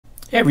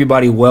Hey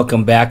everybody,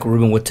 welcome back.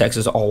 Ruben with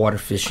Texas Allwater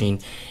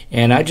Fishing,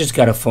 and I just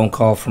got a phone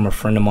call from a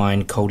friend of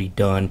mine, Cody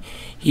Dunn.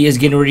 He is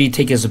getting ready to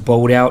take his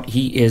boat out.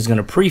 He is going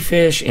to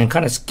pre-fish and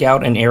kind of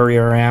scout an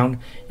area around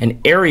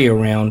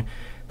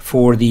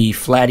for the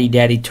Flattie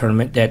Daddy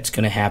Tournament that's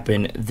going to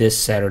happen this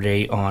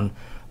Saturday on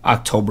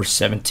October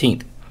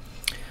 17th.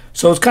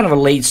 So it's kind of a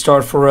late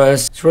start for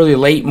us. It's really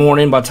late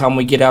morning by the time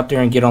we get out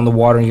there and get on the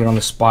water and get on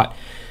the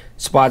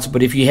spots.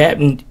 But if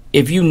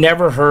you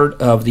never heard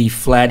of the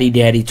Flattie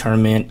Daddy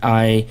Tournament,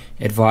 I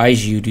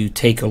advise you to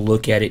take a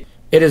look at it.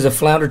 It is a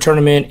flounder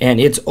tournament, and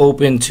it's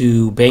open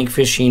to bank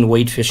fishing,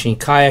 wade fishing,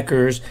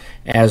 kayakers,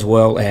 as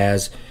well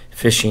as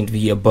fishing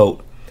via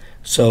boat.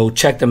 So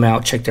check them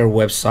out. Check their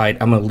website.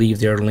 I'm going to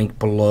leave their link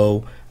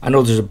below. I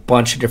know there's a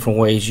bunch of different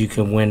ways you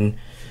can win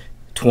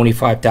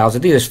 $25,000. I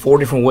think there's 4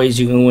 different ways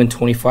you can win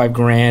 25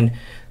 grand,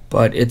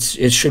 but it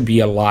should be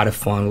a lot of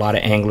fun. A lot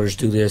of anglers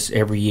do this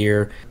every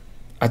year.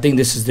 I think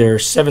this is their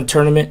 7th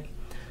tournament,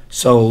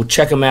 so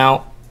check them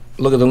out.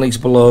 Look at the links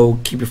below.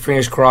 Keep your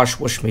fingers crossed.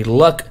 Wish me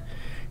luck.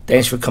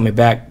 Thanks for coming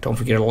back. Don't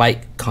forget to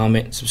like,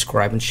 comment,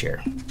 subscribe, and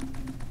share.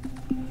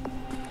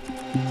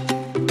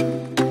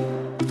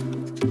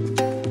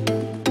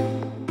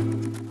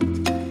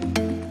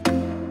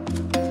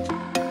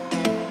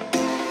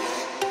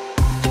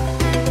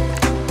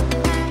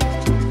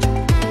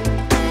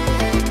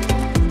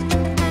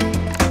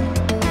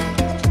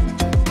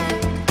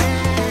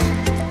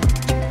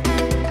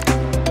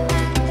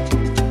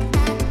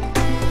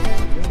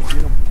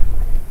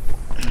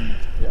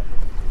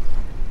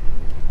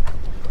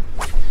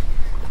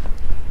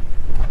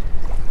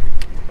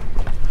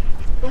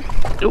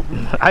 Oop,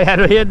 I had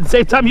a hit at the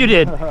same time you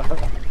did.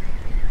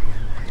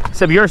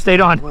 Except yours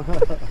stayed on.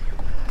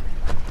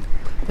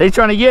 They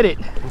trying to get it.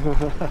 You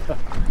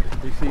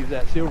see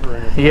that silver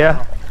in it.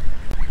 Yeah.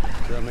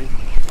 Dummy.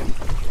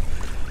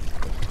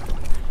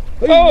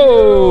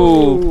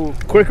 Oh!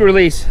 Quick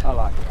release. I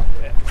like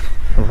it.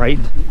 Right.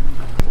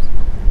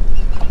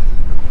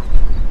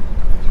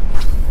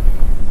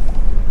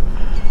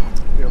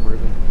 Film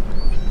ribbon.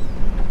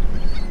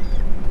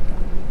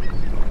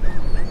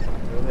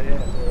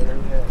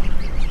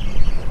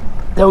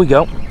 There we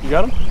go. You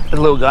got him? A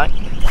little guy.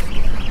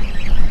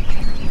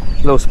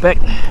 Little speck.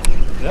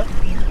 Yep.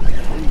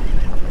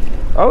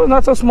 Oh,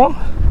 not so small.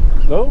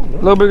 No.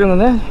 A little bigger than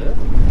that. Yeah.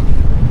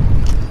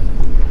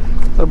 A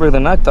little bigger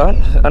than I thought.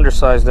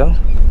 Undersized though.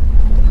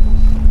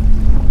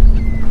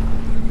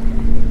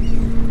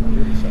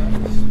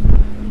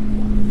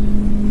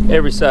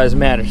 Every size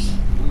matters.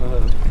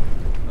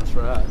 That's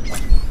right.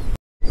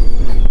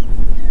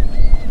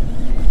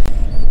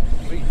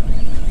 Sweet.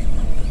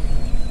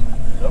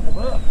 Doubled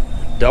up.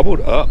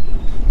 Doubled up.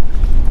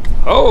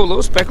 Oh, a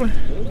little speckler.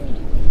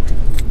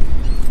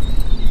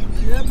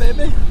 Yeah,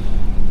 baby.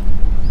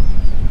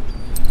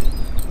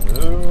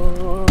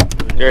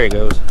 There he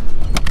goes.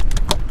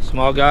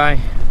 Small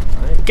guy.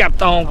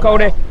 Captain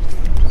Cody.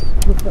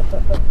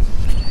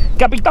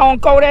 Capitan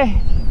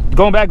Cody.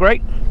 Going back,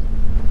 right?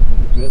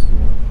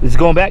 Is it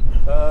going back?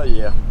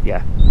 Yeah.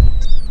 Yeah.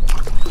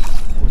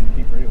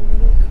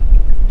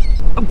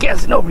 I'm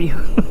casting over you.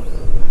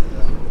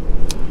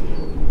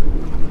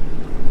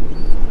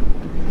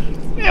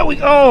 There we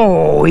go.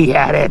 Oh, he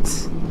had it.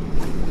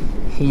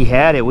 He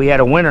had it. We had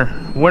a winner.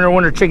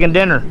 Winner chicken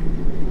dinner.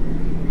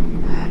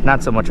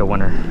 Not so much a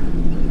winner.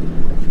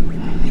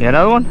 You got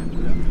another one?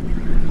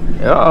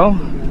 Uh-oh.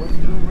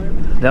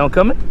 That one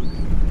coming?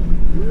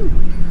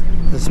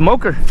 The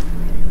smoker.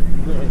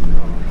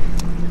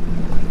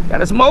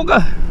 Got a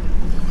smoker.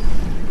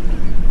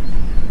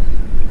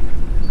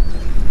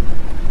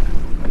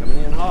 Coming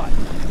in hot.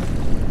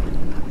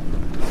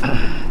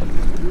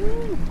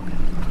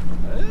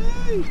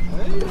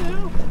 Hey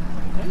now.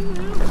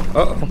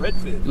 Uh-oh.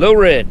 Redfish. Little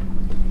red.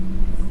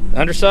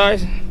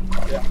 Undersized?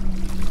 Yeah.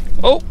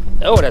 Oh,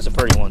 that's a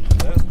pretty one.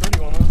 That's a pretty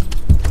one, huh?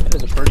 That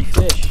is a pretty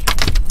fish.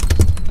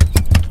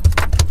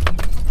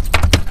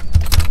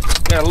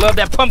 Gotta love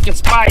that pumpkin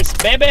spice,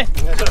 baby.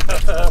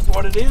 That's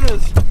what it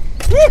is.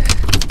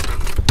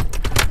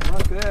 I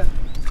like that.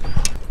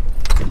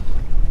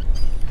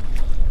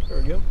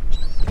 There we go.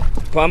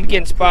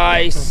 Pumpkin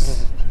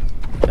spice.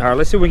 All right,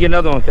 let's see if we get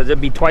another one because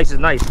it'd be twice as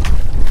nice.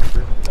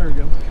 There we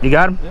go. You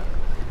got him? Yep.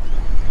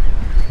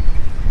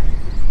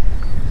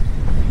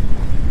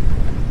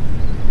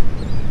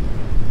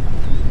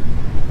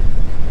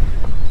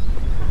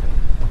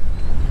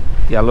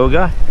 You got a little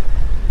guy?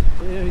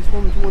 Yeah, he's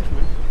swimming towards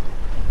me.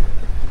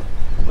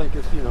 I think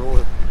it's, you know,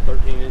 a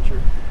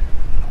 13-incher.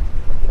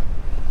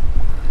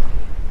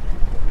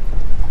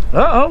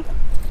 Uh-oh.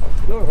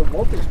 Look, a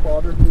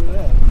multi-spotter. Look at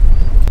that.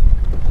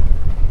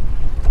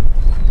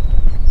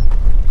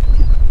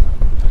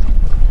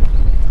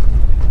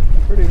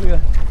 Pretty, look at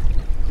that.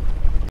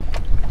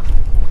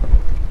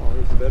 Oh,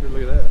 there's a better,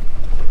 look at that.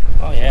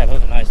 Oh yeah,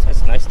 those are nice.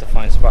 That's a nice to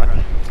find spot.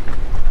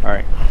 All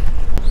right.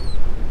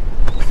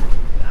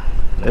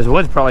 This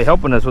wind's probably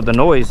helping us with the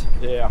noise.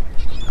 Yeah.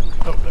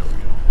 Oh, there we go.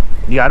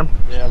 You got him?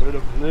 Yeah,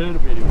 little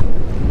bitty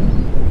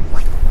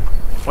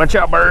one. Watch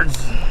out, birds.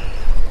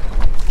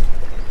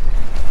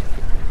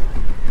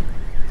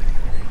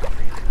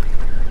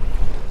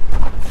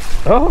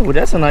 Oh,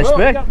 that's a nice Well,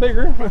 speck. it got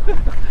bigger.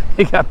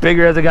 It got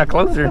bigger as it got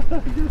closer. I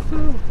guess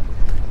so.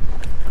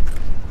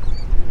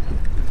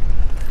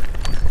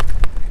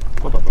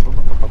 Hook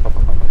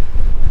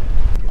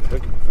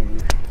my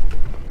finger.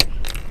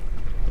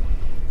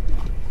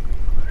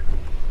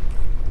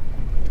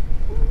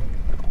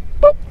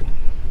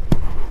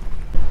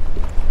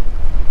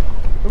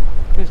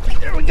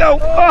 There we go.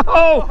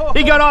 Oh,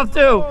 he got off too.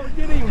 Oh,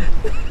 get him.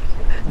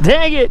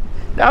 Dang it.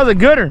 That was a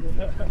gooder.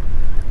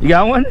 You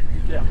got one?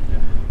 Yeah.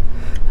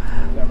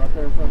 Yeah, right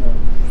there in front of him.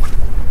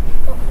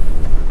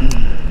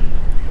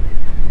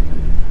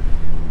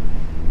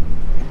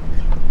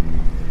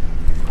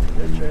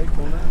 Good shake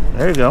on that one.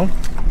 There you go.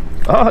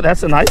 Oh,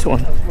 that's a nice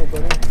one. That's a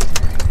little better.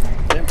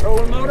 Then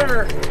trolling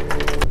motor.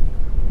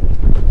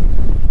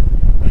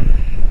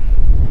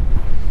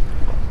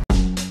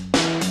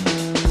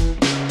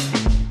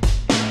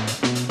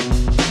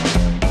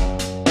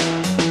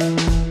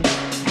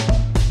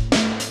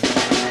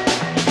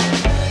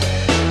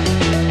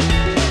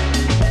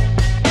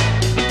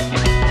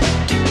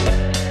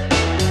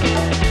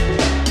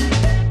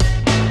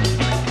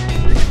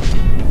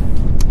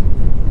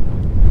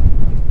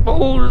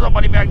 Oh, there's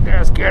somebody back there.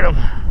 I scared him.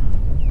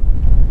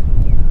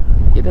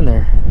 Get in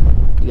there.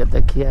 You got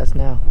that cast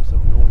now. So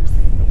noisy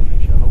going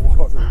in shallow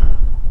water.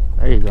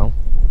 There you go.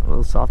 A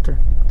little softer.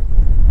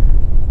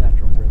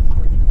 Natural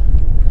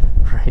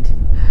breath. Right.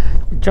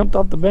 You jumped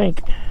off the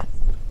bank.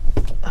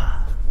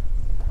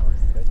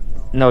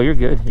 No, you're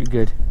good. You're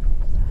good.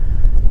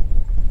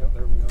 Oh,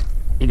 there we go.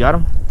 You got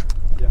him?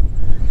 Yeah.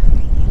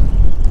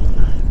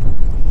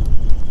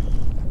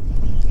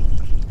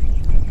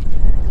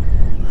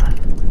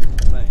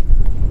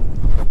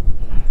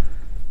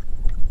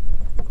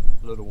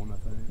 Little one, I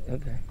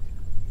think. Okay.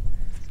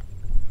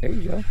 There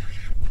you go.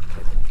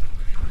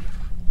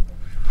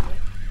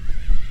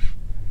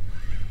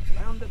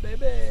 Found it,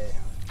 baby.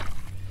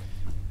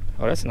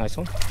 Oh, that's a nice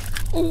one.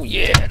 Oh,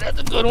 yeah, that's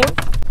a good one.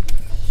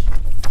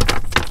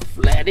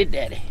 Flattie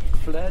Daddy.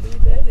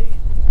 Flattie Daddy.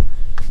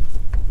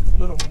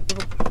 Little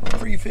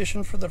free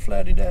fishing for the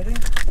Flattie Daddy.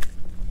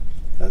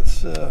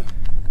 That's the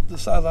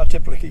size I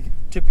typically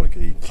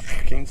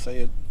can't say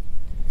it.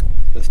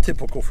 That's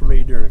typical for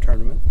me during a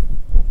tournament.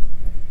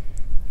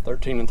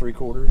 13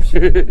 3/4.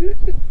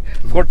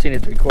 14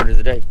 3/4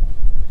 a day.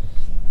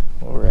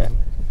 Where we're at.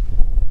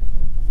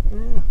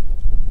 Yeah.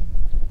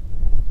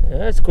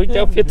 That's a quick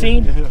tail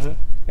 15. Yeah.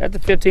 That's a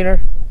 15er.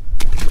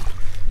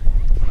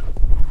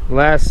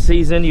 Last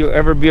season you'll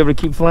ever be able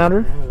to keep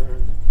flounder?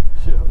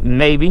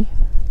 Maybe.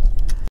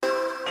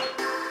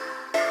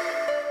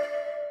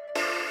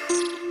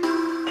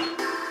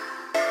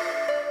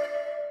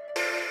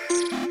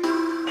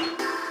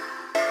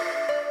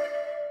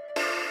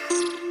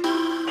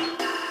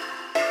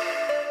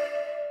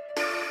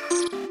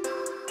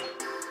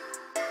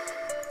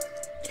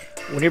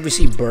 Whenever you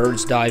see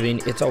birds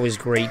diving, it's always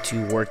great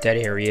to work that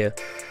area.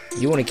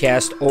 You want to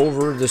cast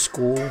over the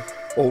school,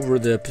 over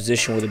the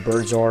position where the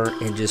birds are,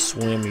 and just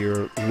swim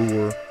your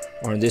lure,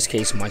 or in this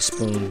case my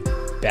spoon,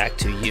 back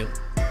to you.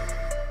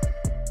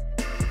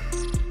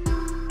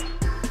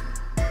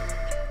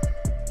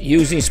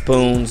 Using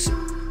spoons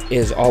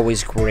is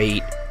always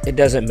great. It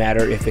doesn't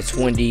matter if it's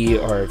windy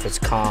or if it's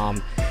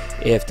calm,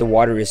 if the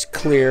water is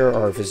clear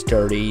or if it's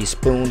dirty.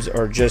 Spoons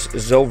are just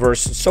so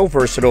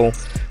versatile,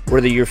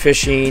 whether you're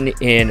fishing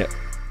in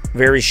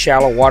very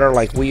shallow water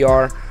like we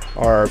are,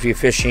 or if you're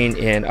fishing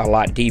in a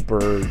lot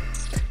deeper,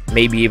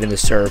 maybe even the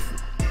surf.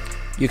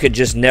 You could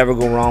just never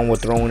go wrong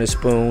with throwing a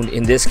spoon.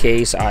 In this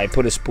case, I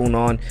put a spoon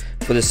on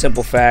for the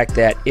simple fact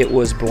that it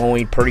was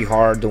blowing pretty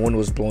hard, the wind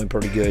was blowing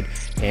pretty good,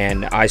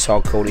 and I saw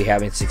Cody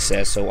having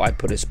success, so I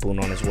put a spoon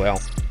on as well.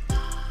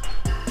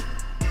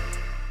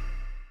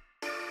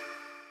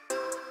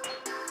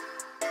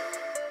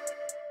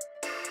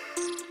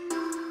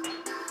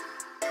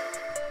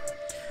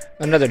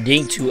 Another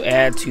dink to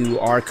add to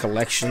our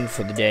collection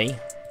for the day.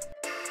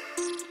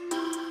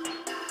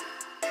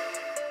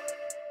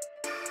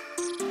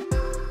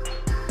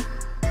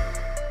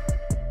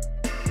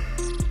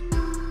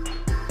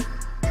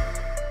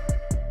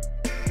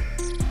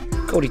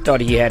 Cody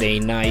thought he had a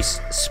nice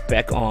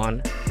speck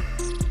on,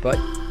 but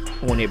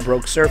when it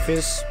broke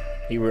surface,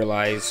 he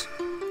realized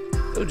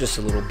it was just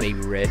a little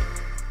baby red,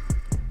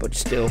 but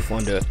still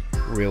fun to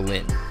reel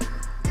in.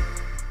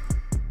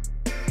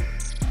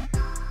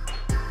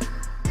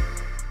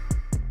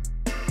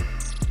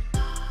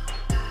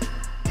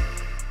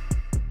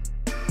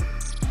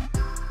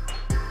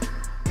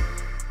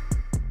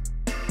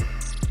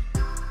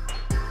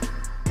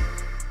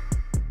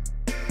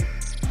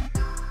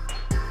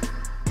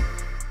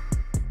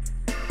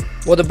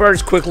 Well, the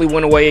birds quickly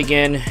went away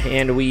again,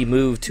 and we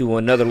moved to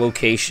another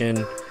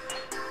location.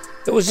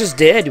 It was just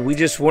dead. We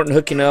just weren't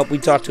hooking up. We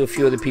talked to a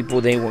few other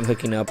people. They weren't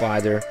hooking up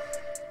either.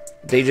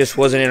 They just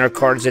wasn't in our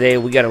cards today.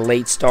 We got a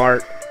late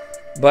start.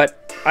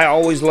 But I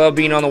always love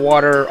being on the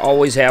water,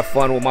 always have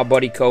fun with my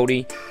buddy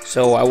Cody.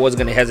 So I wasn't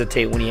going to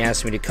hesitate when he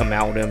asked me to come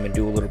out with him and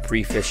do a little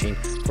pre-fishing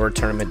for a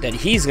tournament that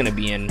he's going to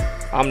be in.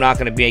 I'm not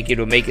going to be able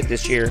to make it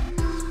this year.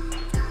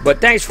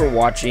 But thanks for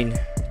watching.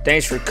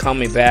 Thanks for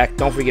coming back.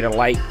 Don't forget to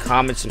like,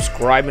 comment,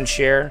 subscribe, and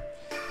share.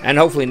 And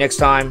hopefully next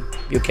time,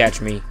 you'll catch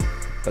me.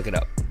 Hook it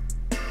up.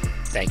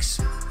 Thanks.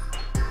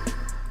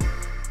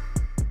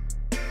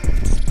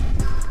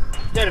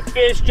 Got a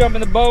fish jump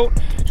in the boat.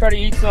 Try to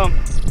eat some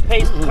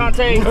paste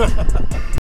conte.